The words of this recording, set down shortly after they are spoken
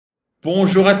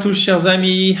Bonjour à tous, chers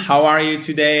amis. How are you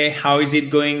today? How is it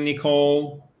going,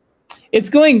 Nicole? It's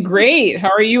going great.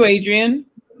 How are you, Adrian?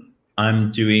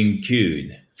 I'm doing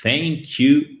good. Thank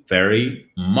you very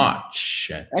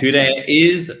much. Excellent. Today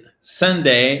is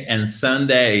Sunday, and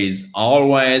Sunday is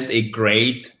always a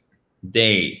great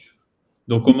day.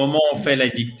 Donc, au moment où on fait la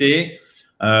dictée,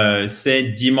 c'est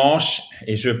dimanche,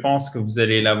 et je pense que vous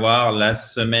allez l'avoir la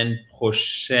semaine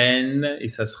prochaine, et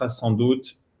ça sera sans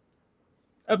doute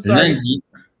lundi.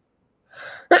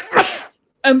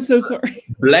 I'm so sorry.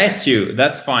 Bless you,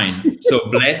 that's fine. So,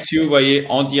 bless you, vous voyez,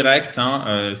 en direct,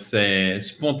 hein, c'est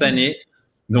spontané.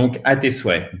 Donc, à tes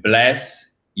souhaits.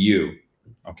 Bless you.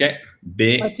 OK?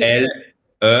 B-L-E-2-S.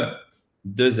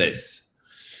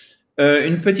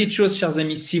 Une petite chose, chers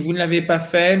amis, si vous ne l'avez pas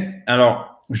fait,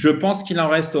 alors, je pense qu'il en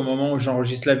reste au moment où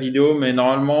j'enregistre la vidéo, mais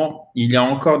normalement, il y a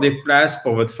encore des places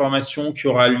pour votre formation qui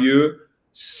aura lieu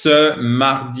ce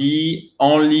mardi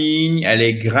en ligne. Elle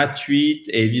est gratuite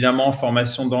et évidemment,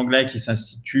 formation d'anglais qui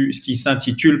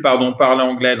s'intitule Parler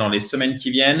anglais dans les semaines qui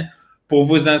viennent. Pour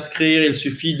vous inscrire, il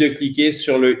suffit de cliquer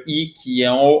sur le i qui est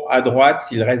en haut à droite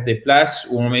s'il reste des places,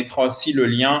 où on mettra aussi le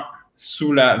lien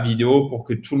sous la vidéo pour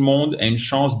que tout le monde ait une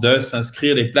chance de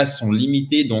s'inscrire. Les places sont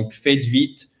limitées, donc faites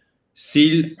vite,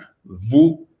 s'il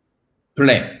vous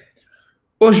plaît.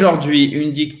 Aujourd'hui,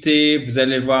 une dictée, vous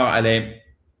allez le voir, elle est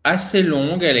assez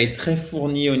longue, elle est très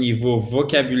fournie au niveau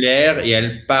vocabulaire et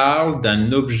elle parle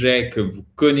d'un objet que vous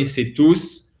connaissez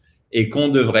tous et qu'on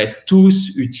devrait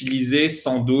tous utiliser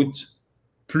sans doute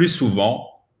plus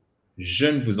souvent. Je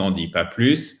ne vous en dis pas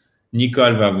plus.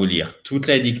 Nicole va vous lire toute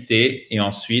la dictée et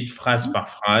ensuite, phrase par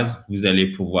phrase, vous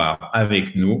allez pouvoir,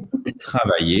 avec nous,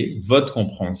 travailler votre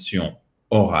compréhension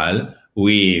orale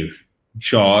with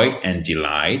joy and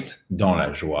delight, dans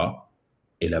la joie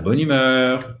et la bonne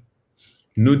humeur.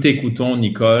 Nous t'écoutons,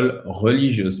 Nicole,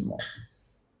 religieusement.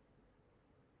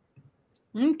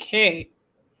 Okay.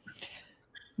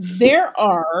 There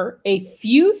are a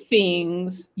few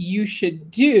things you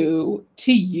should do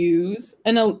to use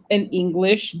an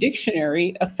English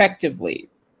dictionary effectively.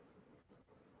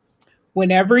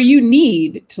 Whenever you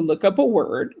need to look up a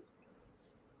word,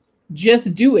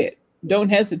 just do it. Don't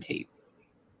hesitate.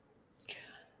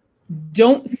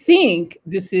 Don't think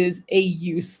this is a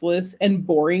useless and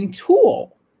boring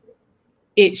tool.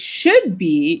 It should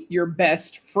be your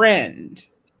best friend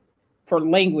for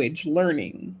language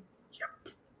learning.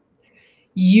 Yep.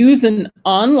 Use an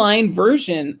online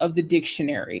version of the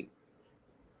dictionary.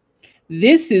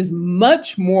 This is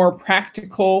much more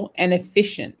practical and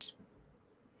efficient.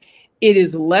 It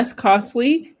is less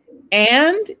costly,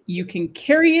 and you can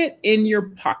carry it in your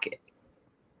pocket.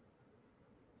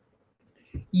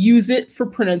 Use it for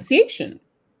pronunciation.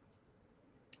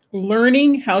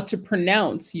 Learning how to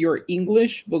pronounce your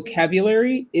English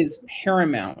vocabulary is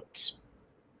paramount.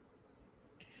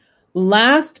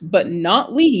 Last but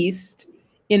not least,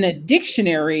 in a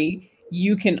dictionary,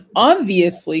 you can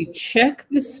obviously check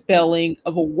the spelling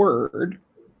of a word,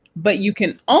 but you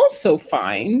can also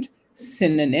find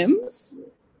synonyms,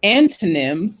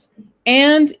 antonyms,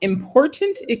 and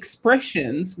important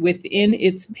expressions within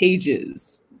its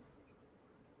pages.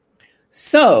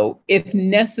 So, if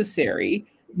necessary,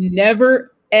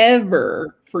 never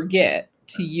ever forget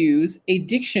to use a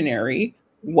dictionary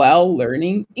while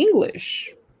learning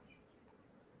English.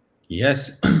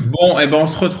 Yes. Bon, eh ben, on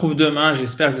se retrouve demain.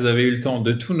 J'espère que vous avez eu le temps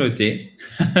de tout noter.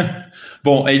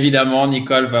 Bon, évidemment,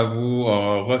 Nicole va vous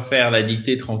refaire la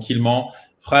dictée tranquillement,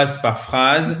 phrase par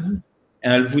phrase.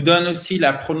 Elle vous donne aussi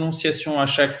la prononciation à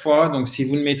chaque fois. Donc, si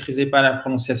vous ne maîtrisez pas la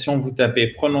prononciation, vous tapez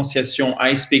prononciation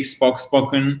I speak, spoke,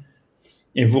 spoken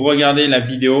et vous regardez la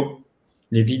vidéo,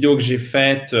 les vidéos que j'ai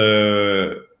faites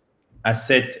à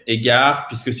cet égard,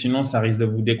 puisque sinon, ça risque de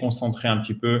vous déconcentrer un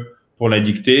petit peu pour la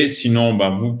dictée. Sinon, bah,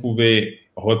 vous pouvez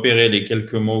repérer les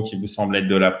quelques mots qui vous semblent être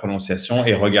de la prononciation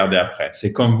et regarder après.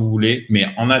 C'est comme vous voulez, mais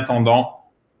en attendant,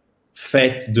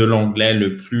 faites de l'anglais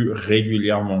le plus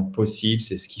régulièrement possible.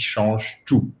 C'est ce qui change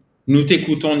tout. Nous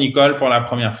t'écoutons, Nicole, pour la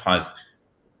première phrase.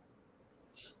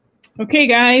 Okay,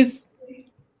 guys.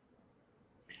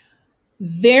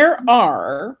 There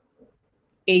are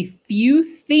a few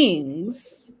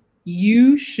things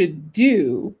you should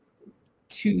do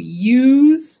to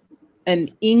use an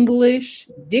English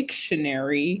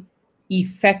dictionary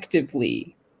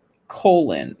effectively, :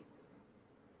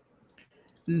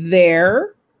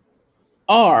 There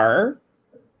are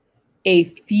a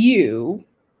few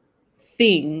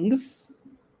things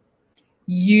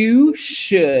you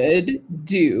should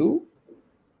do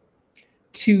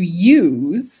to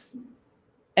use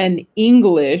an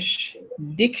English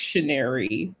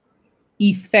dictionary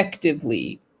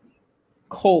effectively, :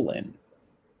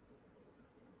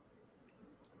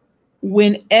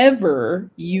 whenever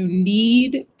you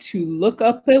need to look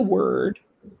up a word,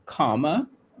 comma,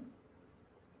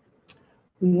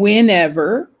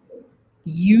 whenever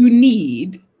you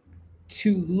need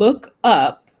to look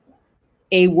up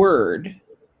a word,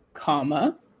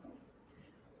 comma,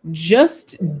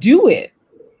 just do it,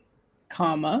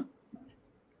 comma,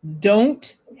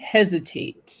 don't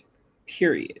hesitate,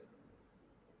 period.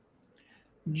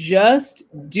 Just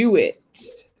do it,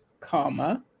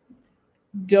 comma,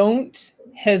 don't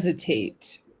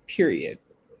hesitate, period.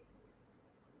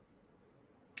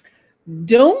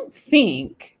 Don't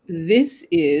think this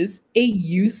is a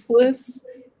useless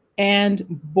and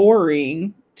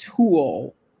boring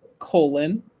tool,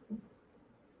 colon.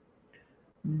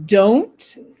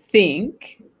 Don't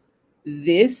think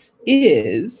this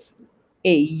is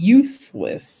a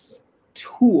useless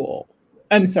tool.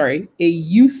 I'm sorry, a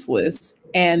useless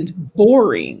and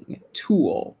boring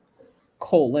tool,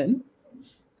 colon.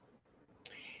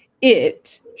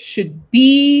 It should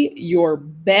be your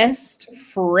best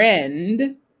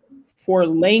friend for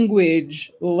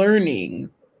language learning,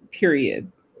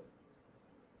 period.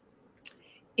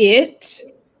 It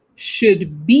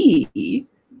should be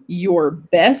your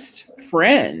best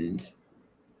friend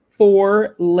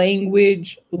for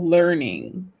language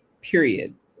learning,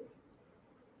 period.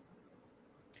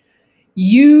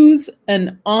 Use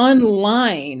an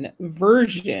online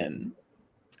version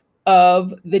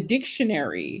of the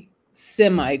dictionary,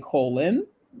 semicolon.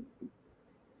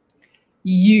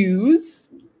 Use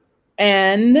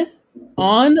an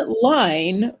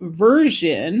online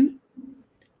version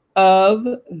of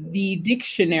the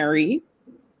dictionary,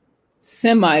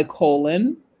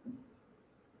 semicolon.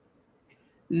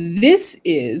 This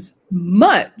is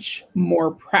much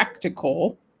more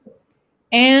practical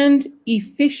and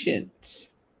efficient.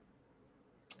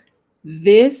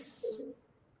 This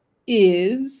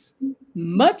is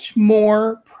much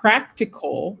more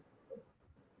practical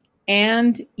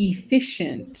and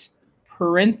efficient,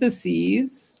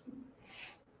 parentheses.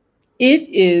 It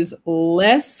is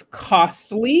less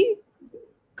costly,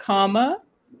 comma,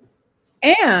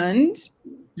 and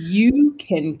you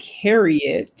can carry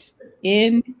it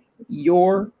in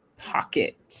your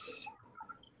pocket.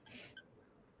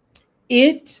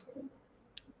 It,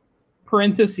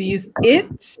 parentheses,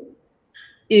 it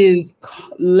is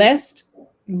less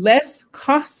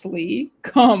costly,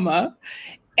 comma,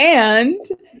 and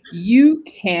you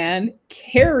can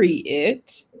carry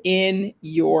it in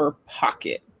your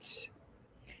pocket.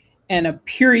 And a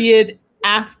period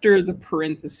after the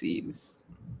parentheses.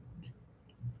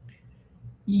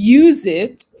 Use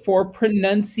it for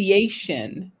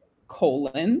pronunciation,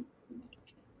 colon.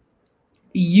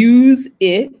 Use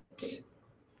it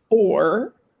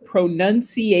for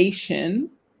pronunciation,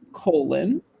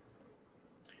 colon.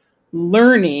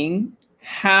 Learning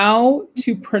how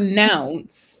to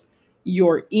pronounce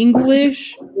your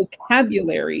English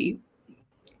vocabulary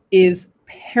is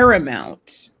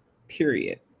paramount,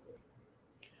 period.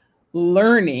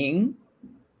 Learning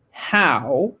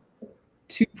how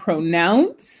to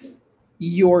pronounce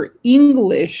your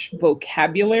English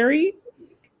vocabulary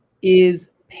is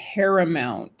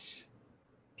paramount,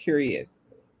 period.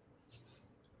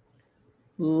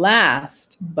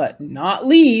 Last but not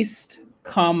least,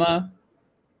 comma,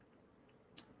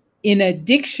 in a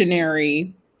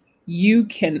dictionary, you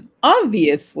can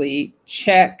obviously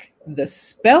check the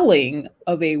spelling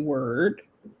of a word,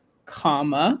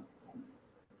 comma.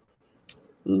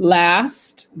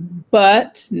 Last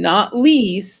but not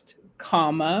least,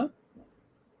 comma,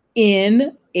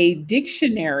 in a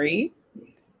dictionary,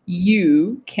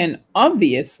 you can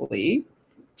obviously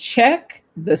check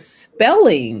the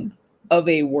spelling of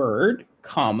a word,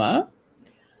 comma,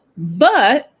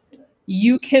 but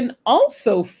you can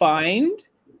also find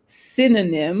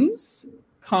synonyms,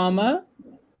 comma,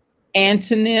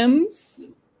 antonyms,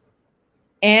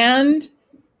 and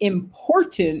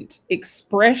important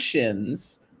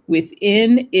expressions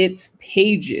within its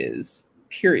pages,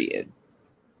 period.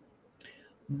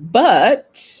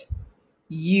 But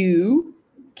you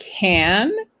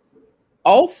can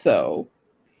also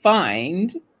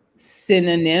find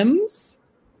synonyms,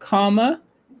 comma,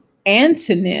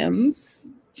 antonyms,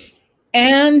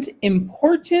 and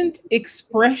important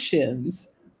expressions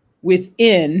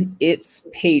within its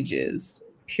pages,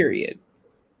 period.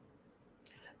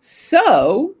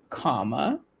 So,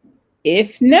 comma,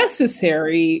 if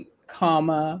necessary,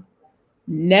 comma,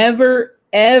 never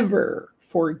ever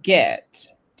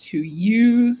forget to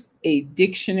use a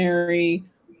dictionary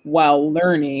while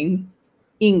learning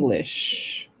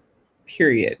English,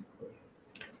 period.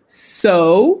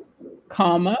 So,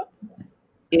 comma,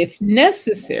 if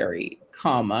necessary,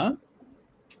 comma,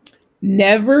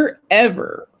 Never,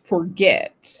 ever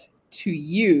forget to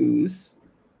use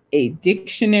a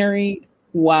dictionary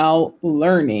while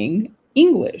learning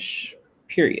English,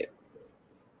 period.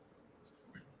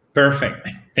 Perfect.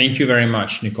 Thank you very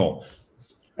much, Nicole.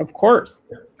 Of course.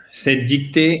 Cette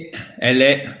dictée, elle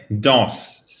est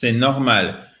dense, c'est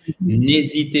normal.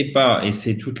 N'hésitez pas, et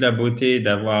c'est toute la beauté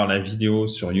d'avoir la vidéo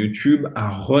sur YouTube,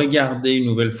 à regarder une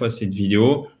nouvelle fois cette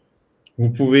vidéo. Vous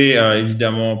pouvez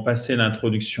évidemment passer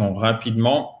l'introduction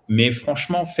rapidement, mais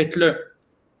franchement, faites-le.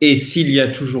 Et s'il y a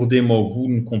toujours des mots que vous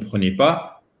ne comprenez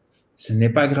pas, ce n'est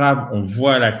pas grave. On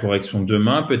voit la correction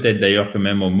demain. Peut-être d'ailleurs que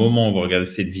même au moment où vous regardez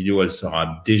cette vidéo, elle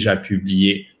sera déjà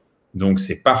publiée. Donc,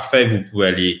 c'est parfait.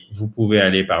 Vous pouvez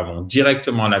aller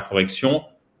directement à la correction.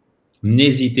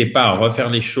 N'hésitez pas à refaire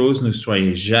les choses. Ne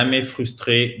soyez jamais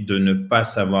frustrés de ne pas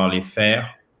savoir les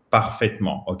faire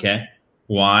parfaitement. OK?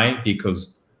 Why?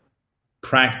 Because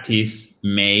practice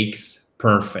makes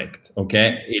perfect. OK?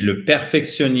 Et le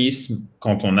perfectionnisme,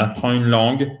 quand on apprend une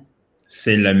langue,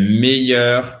 c'est le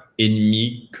meilleur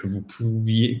ennemi que vous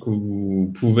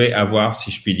pouvez avoir,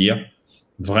 si je puis dire.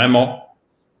 Vraiment.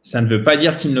 Ça ne veut pas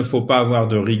dire qu'il ne faut pas avoir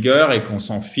de rigueur et qu'on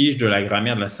s'en fiche de la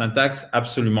grammaire, de la syntaxe.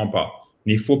 Absolument pas.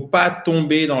 Mais il ne faut pas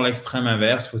tomber dans l'extrême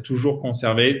inverse. Il faut toujours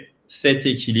conserver cet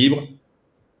équilibre.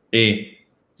 Et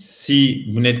si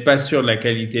vous n'êtes pas sûr de la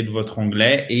qualité de votre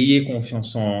anglais, ayez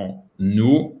confiance en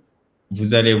nous.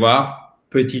 Vous allez voir,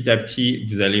 petit à petit,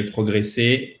 vous allez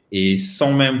progresser et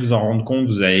sans même vous en rendre compte,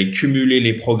 vous allez cumuler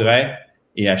les progrès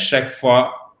et à chaque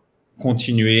fois,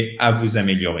 continuer à vous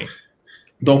améliorer.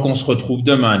 Donc, on se retrouve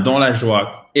demain dans la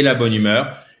joie et la bonne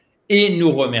humeur. Et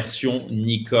nous remercions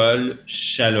Nicole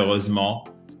chaleureusement.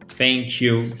 Thank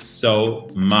you so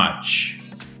much.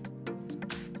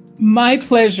 My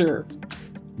pleasure.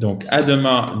 Donc, à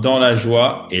demain dans la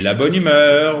joie et la bonne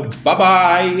humeur. Bye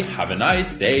bye. Have a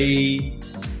nice day.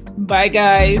 Bye,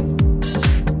 guys.